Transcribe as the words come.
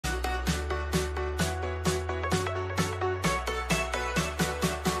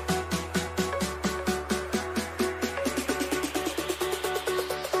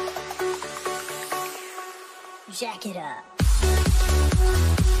Jack it up.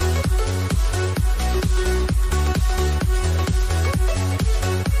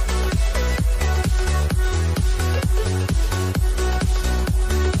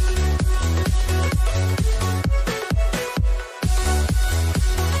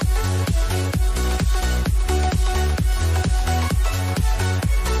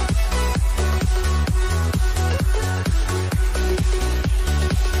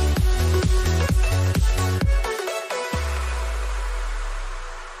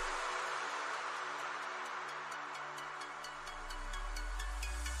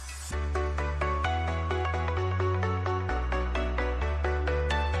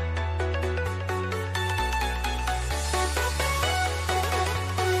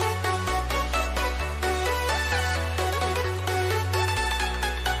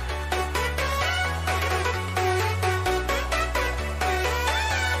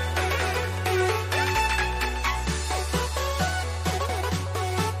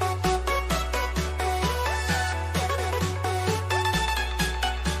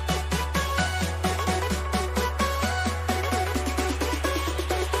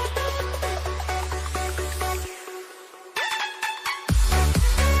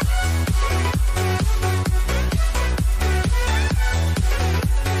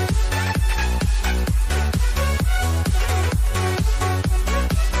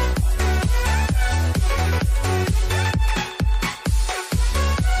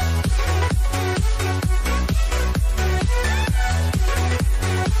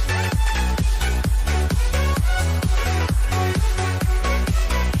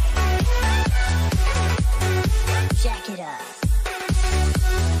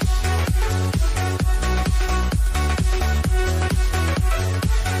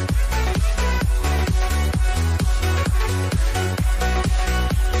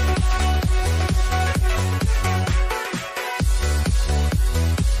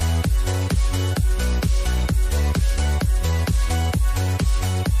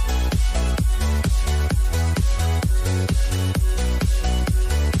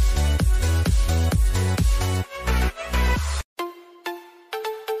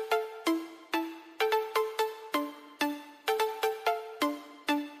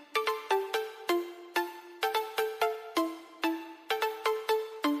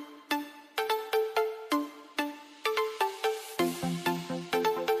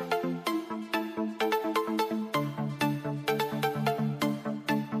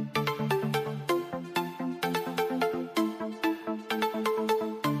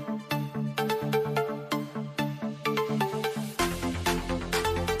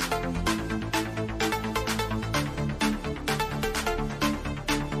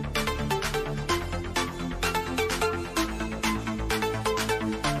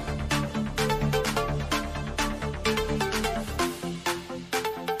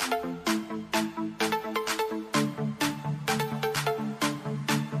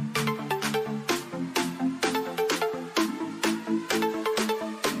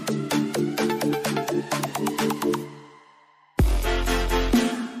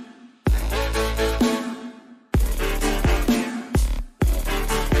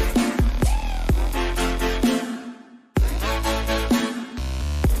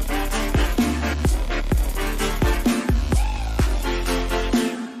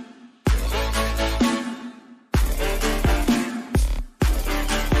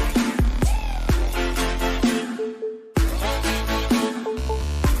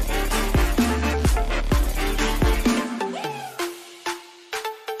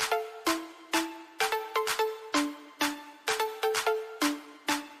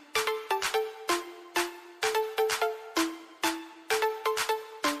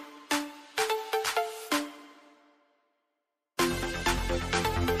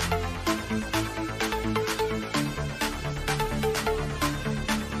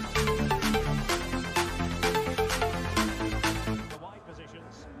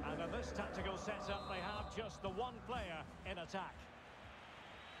 just the one player in attack.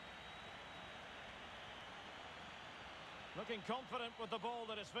 Looking confident with the ball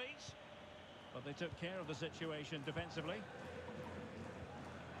at his feet. But they took care of the situation defensively.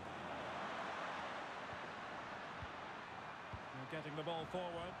 They're getting the ball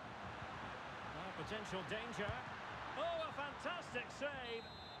forward. Potential danger. Oh, a fantastic save.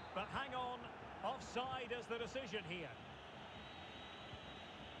 But hang on, offside is the decision here.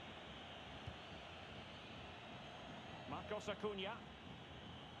 Marcos Acuna.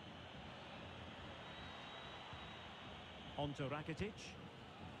 On to Rakitic.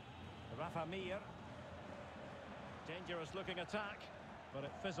 Rafa Mir. Dangerous looking attack, but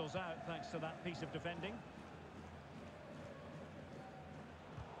it fizzles out thanks to that piece of defending.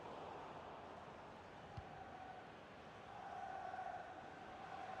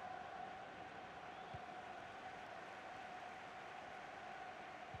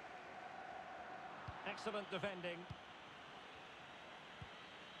 Excellent defending.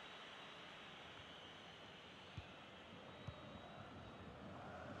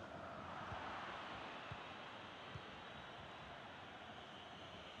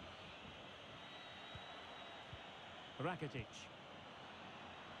 Rakitic.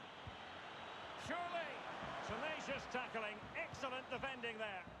 Surely! Tenacious tackling. Excellent defending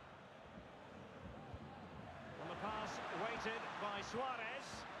there. And the pass weighted by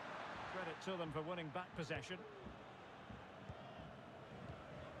Suarez. Credit to them for winning back possession.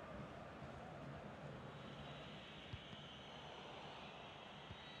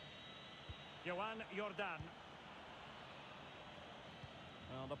 Johan Jordan.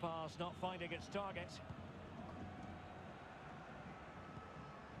 Well, the pass not finding its target.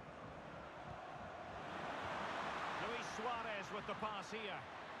 Luis Suarez with the pass here.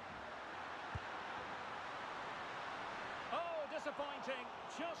 Oh, disappointing.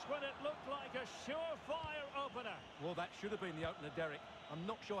 Just when it looked like a surefire opener. Well, that should have been the opener, Derek. I'm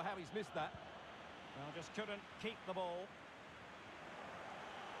not sure how he's missed that. Well, just couldn't keep the ball.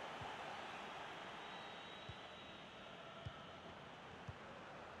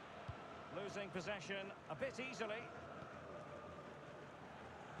 Losing possession a bit easily.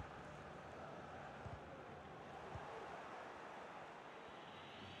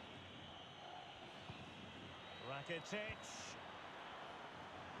 Rakitic.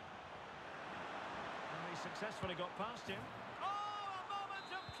 And he successfully got past him. Oh, a moment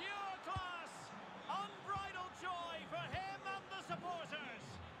of pure class! Unbridled joy for him and the supporters!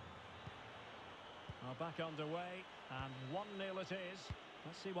 Well, back underway, and 1-0 it is.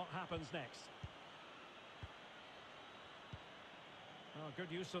 Let's see what happens next. Oh,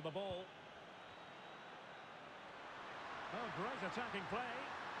 good use of the ball. Oh, great attacking play.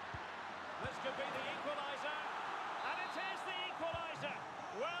 This could be the equaliser. And it is the equaliser.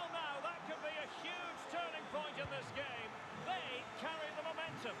 Well, now, that could be a huge turning point in this game. They carry the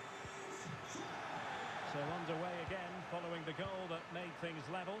momentum. So underway again, following the goal that made things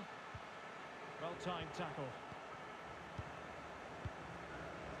level. Well-timed tackle.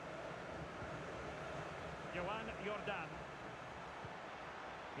 Johan Jordan.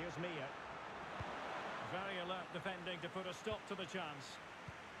 Here's Mia. Very alert defending to put a stop to the chance.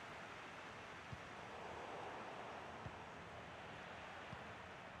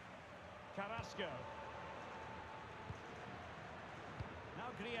 Carrasco.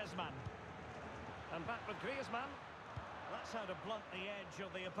 Now Griezmann. And back with Griezmann. That's how to blunt the edge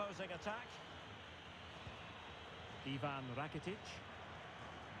of the opposing attack. Ivan Rakitic.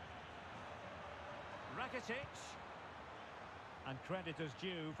 Rakitic. And credit is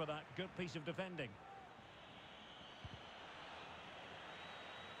due for that good piece of defending.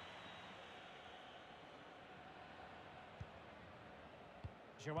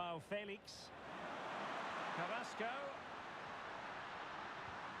 Joao Felix. Carrasco.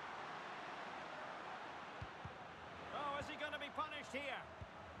 Oh, is he going to be punished here?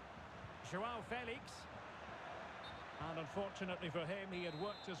 Joao Felix. And unfortunately for him, he had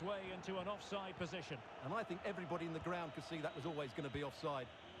worked his way into an offside position. And I think everybody in the ground could see that was always going to be offside.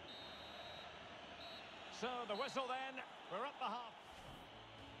 So the whistle then, we're up the half.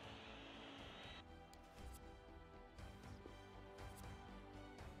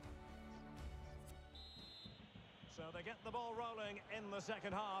 So they get the ball rolling in the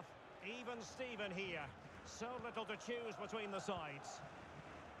second half. Even Steven here. So little to choose between the sides.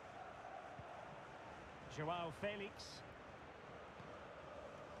 Joao Felix.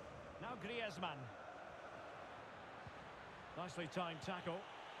 Now Griezmann. Nicely timed tackle.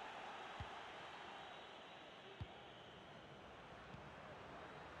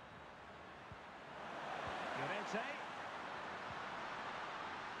 Llorente.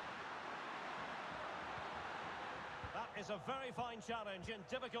 That is a very fine challenge in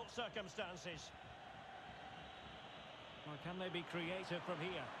difficult circumstances. Or can they be creative from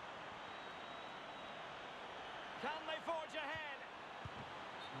here? Can they forge ahead?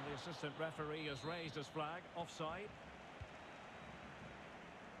 And the assistant referee has raised his flag, offside.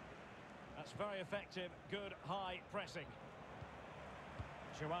 That's very effective, good high pressing.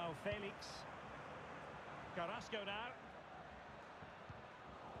 Joao Felix. Carrasco now.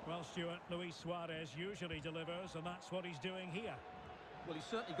 Well, Stuart, Luis Suarez usually delivers, and that's what he's doing here. Well, he's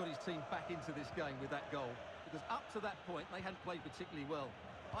certainly got his team back into this game with that goal, because up to that point, they hadn't played particularly well.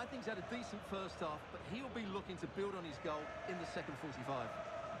 I think he's had a decent first half, but he'll be looking to build on his goal in the second 45.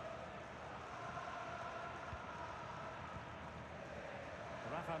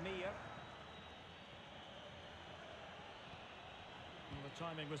 Rafa Mir. Well, the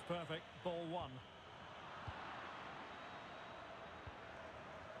timing was perfect. Ball one.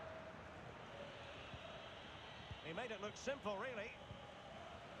 Made it look simple, really.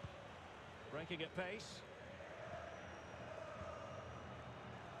 Breaking at pace.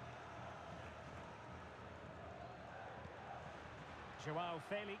 Joao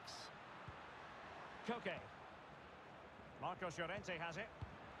Felix. Koke. Marcos Llorente has it.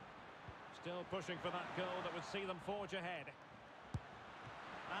 Still pushing for that goal that would see them forge ahead.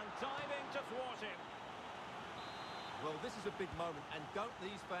 And diving to thwart him. Well, this is a big moment, and don't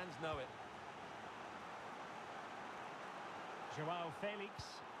these fans know it? Joao Felix.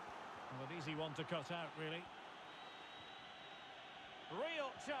 Well, an easy one to cut out, really.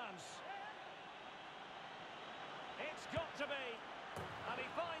 Real chance. It's got to be. And he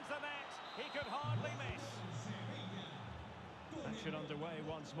finds the net. He could hardly miss. Action underway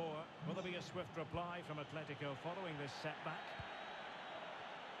once more. Will there be a swift reply from Atletico following this setback?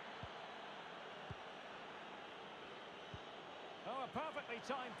 Oh, a perfectly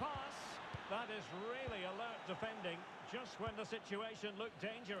timed pass. That is really alert defending, just when the situation looked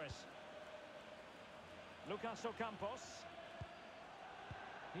dangerous. Lucas Ocampos.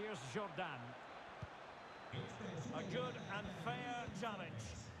 Here's Jordan. A good and fair challenge.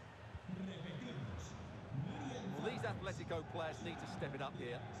 Well, these Atletico players need to step it up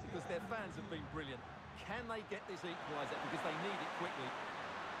here because their fans have been brilliant. Can they get this equaliser because they need it quickly?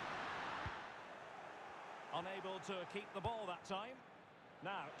 Unable to keep the ball that time.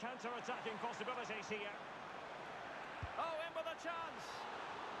 Now, counter-attacking possibilities here. Oh, in with a chance.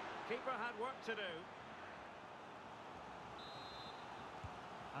 Keeper had work to do.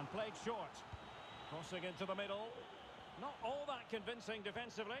 And played short. Crossing into the middle. Not all that convincing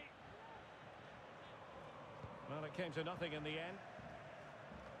defensively. Well, it came to nothing in the end.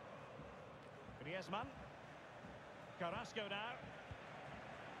 Griezmann. Carrasco now.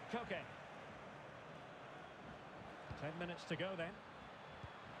 Koke. 10 minutes to go then.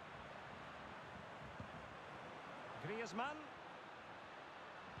 Griezmann.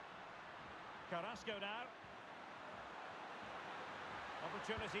 Carrasco now.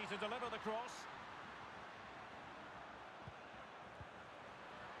 Opportunity to deliver the cross.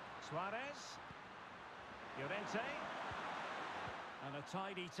 Suarez. Llorente. And a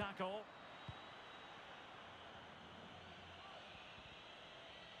tidy tackle.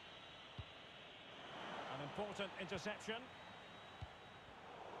 An important interception.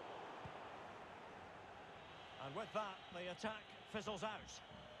 And with that, the attack fizzles out.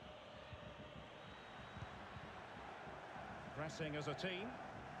 Pressing as a team.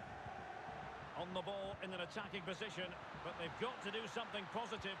 On the ball in an attacking position, but they've got to do something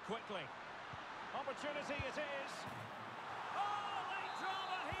positive quickly. Opportunity it is. Oh, late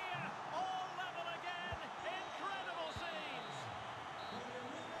drama here. All level again. Incredible scenes.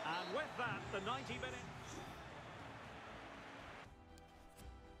 And with that, the 90 minutes.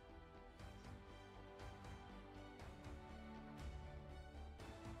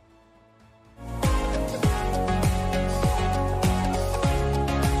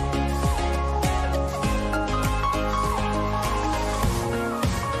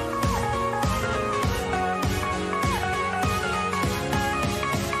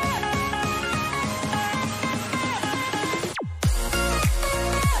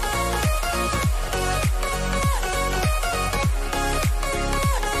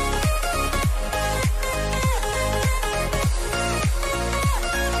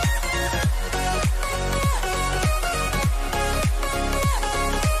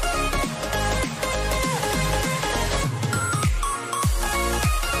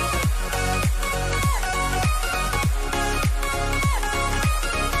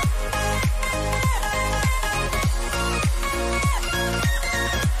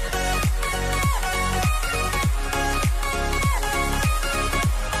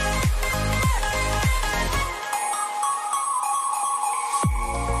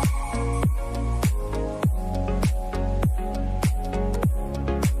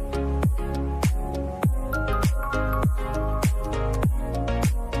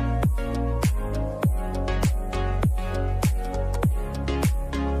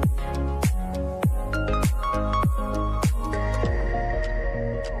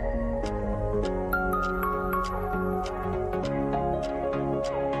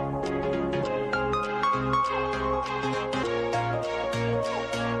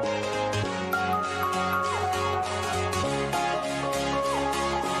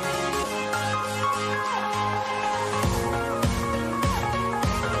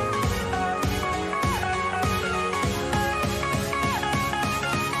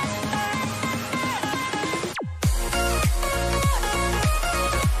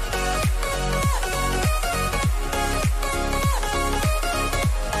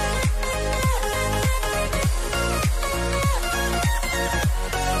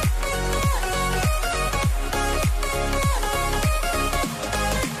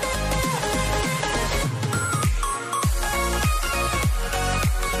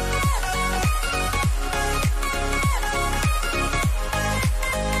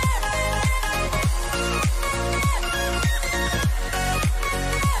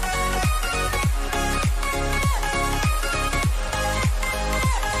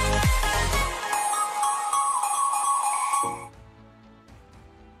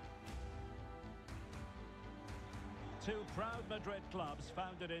 Two proud Madrid clubs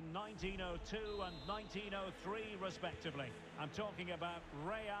founded in 1902 and 1903 respectively. I'm talking about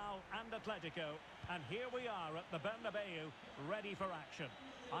Real and Atletico, and here we are at the Bernabeu, ready for action.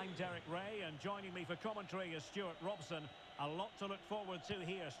 I'm Derek Ray, and joining me for commentary is Stuart Robson. A lot to look forward to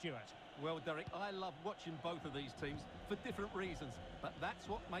here, Stuart. Well, Derek, I love watching both of these teams for different reasons, but that's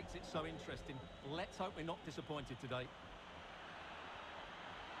what makes it so interesting. Let's hope we're not disappointed today.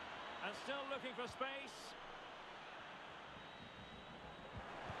 And still looking for space.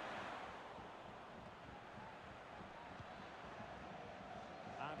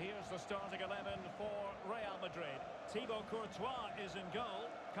 And here's the starting 11 for Real Madrid. Thibaut Courtois is in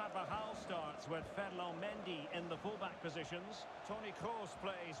goal. Carvajal starts with Ferland Mendy in the fullback positions. Toni Kroos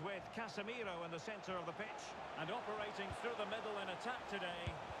plays with Casemiro in the centre of the pitch. And operating through the middle in attack today,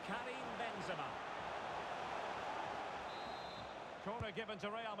 Karim Benzema. Corner given to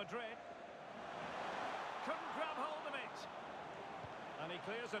Real Madrid. Couldn't grab hold of it. And he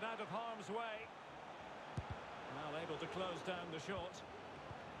clears it out of harm's way. Now able to close down the shot.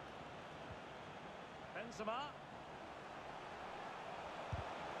 Benzema.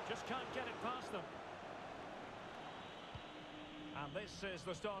 Just can't get it past them. And this is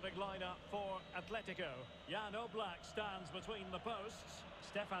the starting lineup for Atletico. Jan Oblak stands between the posts.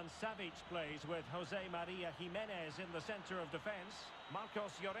 Stefan Savic plays with Jose Maria Jimenez in the centre of defence.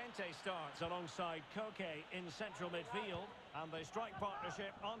 Marcos Llorente starts alongside Koke in central midfield. And the strike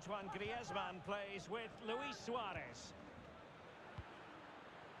partnership, Antoine Griezmann plays with Luis Suarez.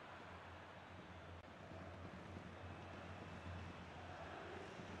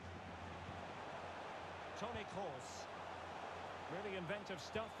 Toni Kroos. Really inventive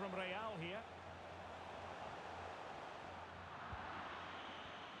stuff from Real here.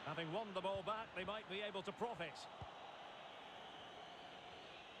 Having won the ball back, they might be able to profit.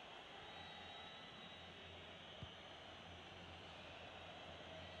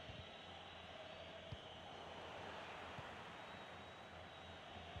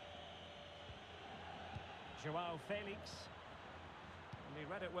 Joao Felix. And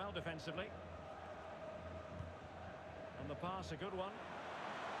he read it well defensively. And the pass, a good one.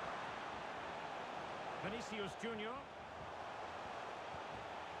 Vinicius Junior.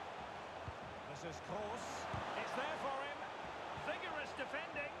 This is Kroos. It's there for him. Vigorous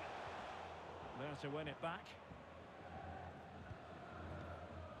defending. There to win it back.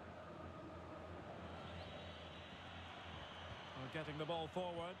 We're getting the ball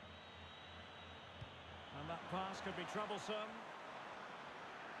forward. And that pass could be troublesome.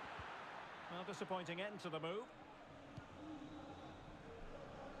 Well, disappointing end to the move.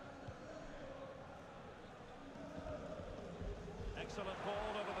 Excellent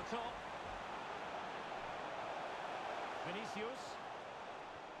ball over the top. Vinicius.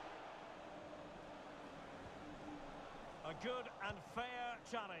 A good and fair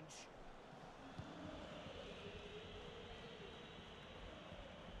challenge.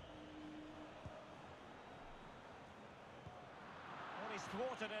 Well, he's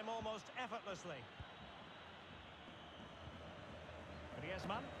thwarted him almost effortlessly.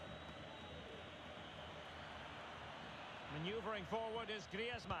 Griezmann. Manoeuvring forward is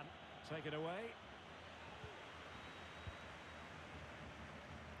Griezmann. Take it away.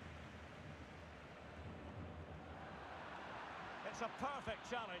 It's a perfect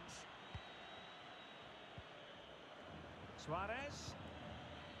challenge. Suarez.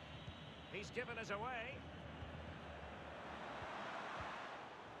 He's given us away.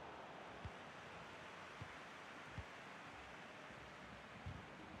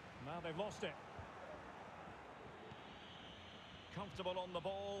 Now they've lost it. Comfortable on the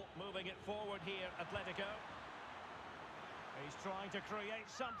ball, moving it forward here, Atletico. He's trying to create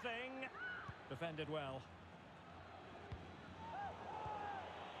something. Defended well.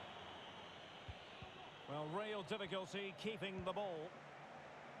 Well, real difficulty keeping the ball.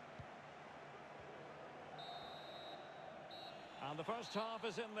 And the first half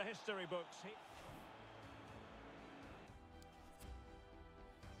is in the history books.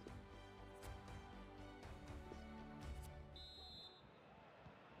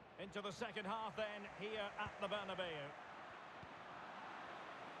 Into the second half then, here at the Bernabeu.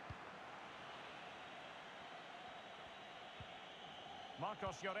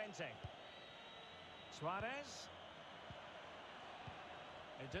 Marcos Llorente. Suarez.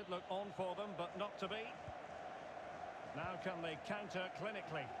 It did look on for them, but not to be. Now can they counter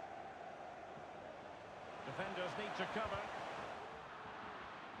clinically? Defenders need to cover.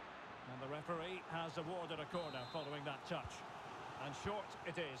 And the referee has awarded a corner following that touch. And short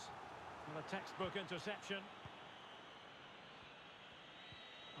it is. And a textbook interception.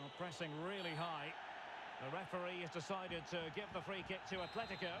 Oh, pressing really high. The referee has decided to give the free kick to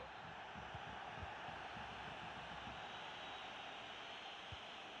Atletico.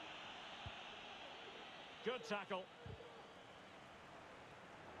 Good tackle.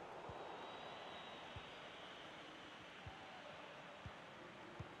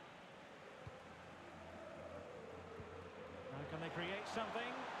 Now can they create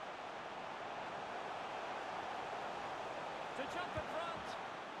something? To jump in front.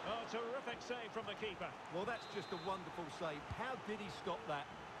 Oh, terrific save from the keeper. Well, that's just a wonderful save. How did he stop that?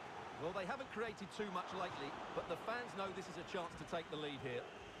 Well, they haven't created too much lately, but the fans know this is a chance to take the lead here.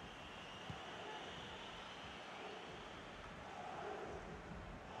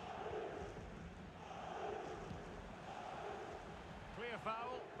 Clear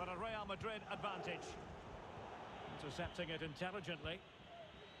foul, but a Real Madrid advantage. Intercepting it intelligently.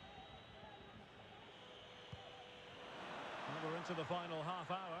 Well, we're into the final half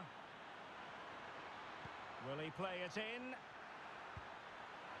hour. Will he play it in?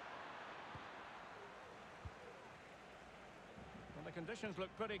 Well, the conditions look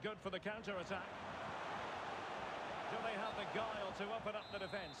pretty good for the counter-attack. Do they have the guile to open up the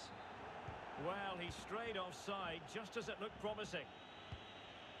defence? Well, he strayed offside just as it looked promising.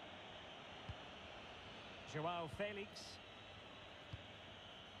 Joao Felix.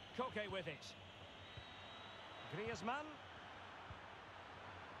 Koke with it. Griezmann.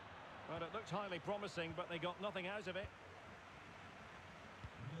 Well, it looked highly promising, but they got nothing out of it.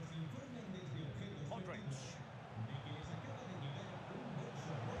 Modric.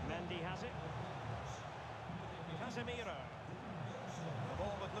 Mendy has it. Casemiro. The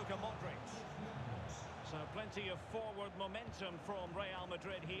ball with Luka Modric. So plenty of forward momentum from Real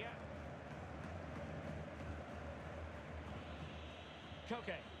Madrid here.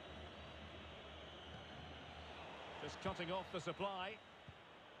 Koke. Just cutting off the supply.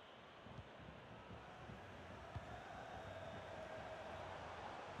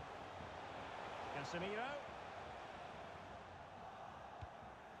 Casemiro.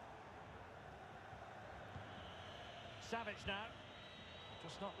 Savage now.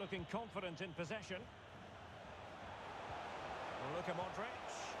 Just not looking confident in possession. Luka Modric.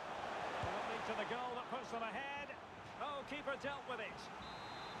 Will lead to the goal that puts them ahead. Oh, keeper dealt with it.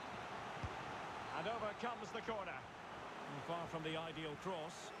 And over comes the corner. And far from the ideal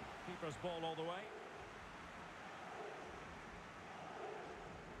cross. Keeper's ball all the way.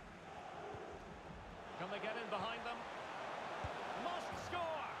 Can they get in behind them? Must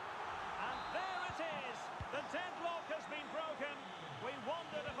score! And there it is! The deadlock has been broken. We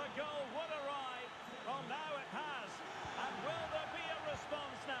wondered if a goal would arrive. Well, now it has. And will there be a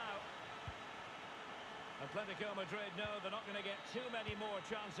response now? Atletico Madrid know they're not going to get too many more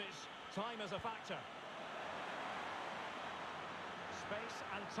chances. Time is a factor. Space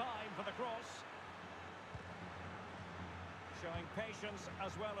and time for the cross. Showing patience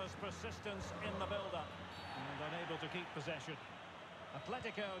as well as persistence in the build-up. And unable to keep possession.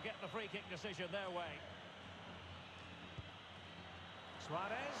 Atletico get the free kick decision their way.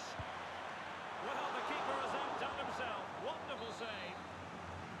 Suarez. Well, the keeper has outdone himself. Wonderful save.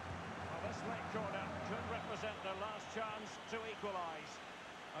 Well, this late corner could represent their last chance to equalise.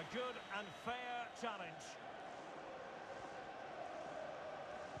 A good and fair challenge.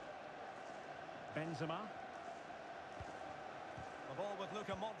 Benzema. The ball with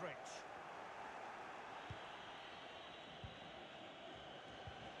Luka Modric.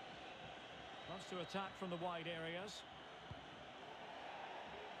 Wants to attack from the wide areas.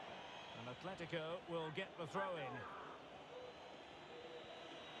 And Atletico will get the throw-in.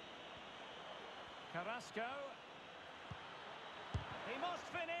 Carrasco. He must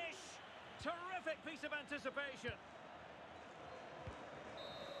finish. Terrific piece of anticipation.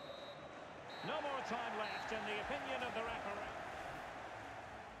 No more time left in the opinion of the